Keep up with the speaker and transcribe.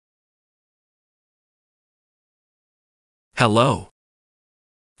Hello.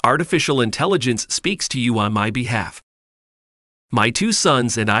 Artificial intelligence speaks to you on my behalf. My two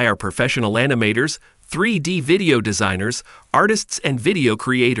sons and I are professional animators, 3D video designers, artists, and video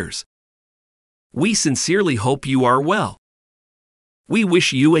creators. We sincerely hope you are well. We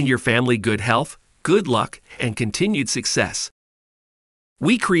wish you and your family good health, good luck, and continued success.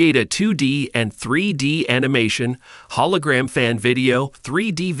 We create a 2D and 3D animation, hologram fan video,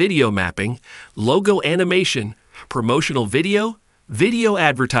 3D video mapping, logo animation, promotional video, video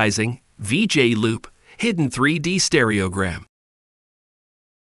advertising, VJ loop, hidden 3D stereogram.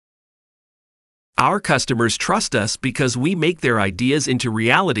 Our customers trust us because we make their ideas into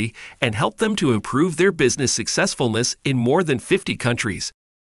reality and help them to improve their business successfulness in more than 50 countries.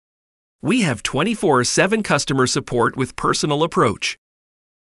 We have 24/7 customer support with personal approach.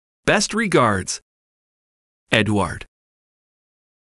 Best regards, Eduard.